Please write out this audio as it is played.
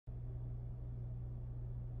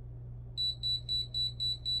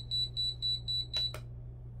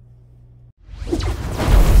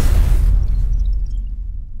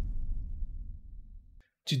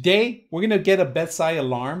Today, we're gonna get a bedside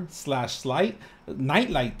alarm slash light, night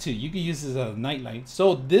light too. You can use this as a night light.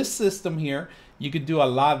 So this system here, you could do a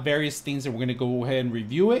lot of various things, and we're gonna go ahead and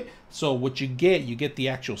review it. So what you get the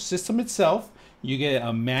actual system itself, you get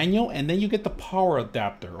a manual, and then you get the power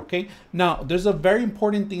adapter. Okay, now there's a very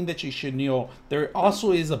important thing that you should know. There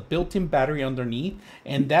also is a built-in battery underneath,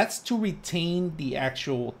 and that's to retain the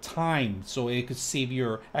actual time, so it could save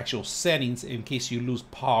your actual settings in case you lose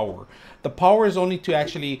power. The power is only to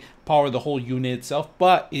actually power the whole unit itself,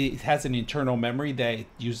 but it has an internal memory that it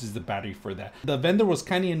uses the battery for that. The vendor was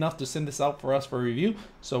kind enough to send this out for us for review,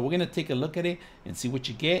 so we're gonna take a look at it and see what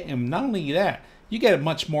you get. And not only that, you get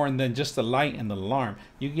much more than just the light and the alarm.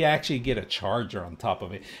 You can actually get a charger on top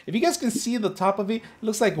of it. If you guys can see the top of it, it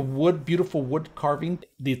looks like wood, beautiful wood carving.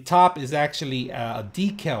 The top is actually a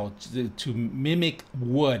decal to mimic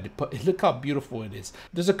wood, but look how beautiful it is.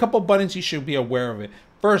 There's a couple buttons you should be aware of it.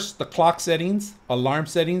 First, the clock settings, alarm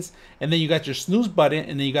settings, and then you got your snooze button,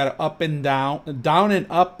 and then you got an up and down and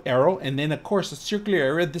up arrow, and then of course the circular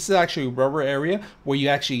area. This is actually a rubber area where you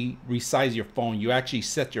actually resize your phone. You actually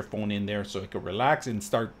set your phone in there so it can relax and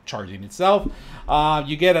start charging itself.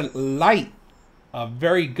 You get a light, a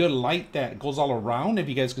very good light that goes all around. If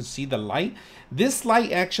you guys can see the light, this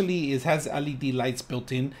light actually has LED lights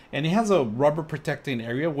built in, and it has a rubber protecting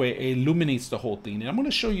area where it illuminates the whole thing. And I'm going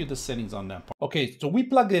to show you the settings on that part. Okay, so we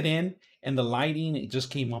plugged it in, and the lighting, it just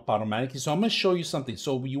came up automatically. So I'm going to show you something.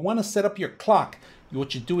 So you want to set up your clock.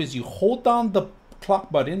 What you do is you hold down the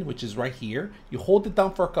clock button, which is right here. You hold it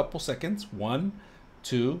down for a couple seconds. 1,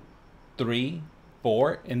 2, 3,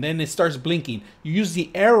 4, and then it starts blinking. You use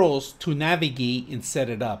the arrows to navigate and set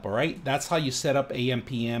it up. All right, that's how you set up AM,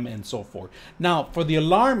 PM, and so forth. Now for the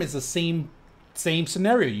alarm, is the same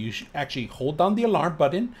scenario. You should actually hold down the alarm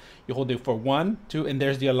button. You hold it for 1, 2, and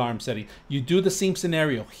there's the alarm setting. You do the same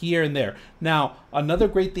scenario here and there. Now another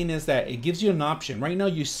great thing is that it gives you an option. Right now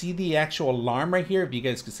you see the actual alarm right here. If you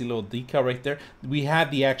guys can see a little decal right there, we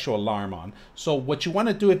have the actual alarm on. So what you want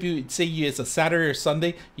to do, if you say it's a Saturday or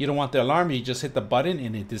Sunday, you don't want the alarm, you just hit the button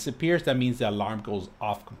and it disappears. That means the alarm goes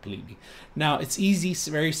off completely. Now it's easy,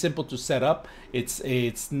 very simple to set up.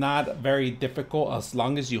 It's not very difficult as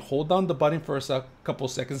long as you hold down the button for a couple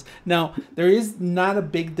seconds. Now there is not a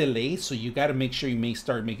big delay, so you got to make sure you may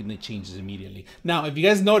start making the changes immediately. Now if you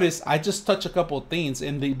guys notice, I just touch a couple of things,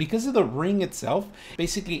 and because of the ring itself,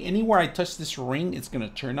 basically anywhere I touch this ring, it's gonna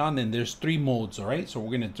turn on. And there's 3 modes. All right, so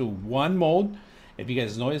we're gonna do 1 mode. If you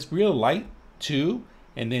guys notice, real light, 2,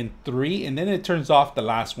 and then 3, and then it turns off the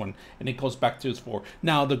last one, and it goes back to its 4.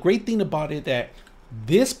 Now the great thing about it that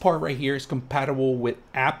this part right here is compatible with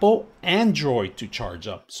Apple Android to charge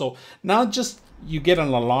up. So not just you get an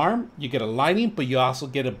alarm, you get a lighting, but you also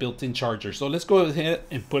get a built-in charger. So let's go ahead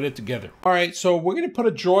and put it together. All right, so we're gonna put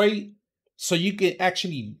a Droid so you can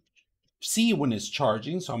actually see when it's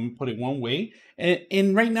charging. So I'm gonna put it one way,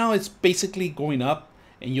 and right now it's basically going up,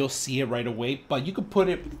 and you'll see it right away. But you could put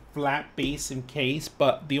it flat base in case,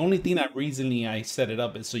 but the only thing that recently I set it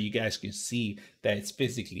up is so you guys can see that it's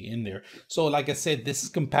physically in there. So like I said, this is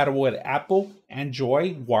compatible with Apple,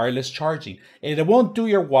 Android, wireless charging, and it won't do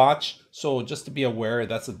your watch. So just to be aware,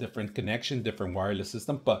 that's a different connection, different wireless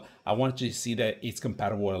system, but I want you to see that it's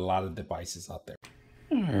compatible with a lot of devices out there.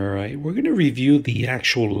 All right, we're going to review the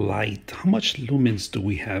actual light. How much lumens do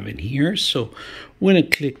we have in here? So we're going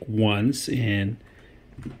to click once, and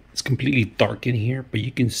it's completely dark in here, but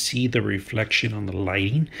you can see the reflection on the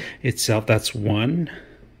lighting itself. That's 1.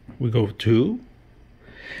 We go 2,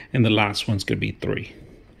 and the last one's going to be 3.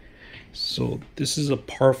 So this is a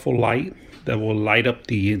powerful light that will light up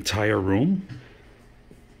the entire room.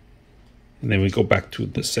 And then we go back to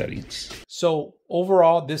the settings. So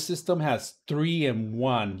overall, this system has 3 in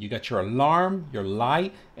 1. You got your alarm, your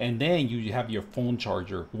light, and then you have your phone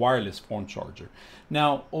charger, wireless phone charger.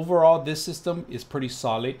 Now, overall, this system is pretty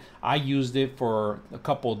solid. I used it for a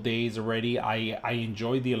couple of days already. I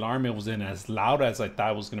enjoyed the alarm. It wasn't as loud as I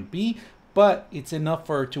thought it was going to be, but it's enough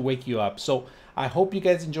to wake you up. So I hope you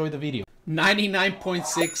guys enjoyed the video.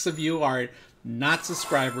 99.6 of you are not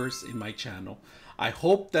subscribers in my channel. I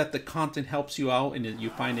hope that the content helps you out and that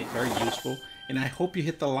you find it very useful. And I hope you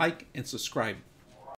hit the like and subscribe.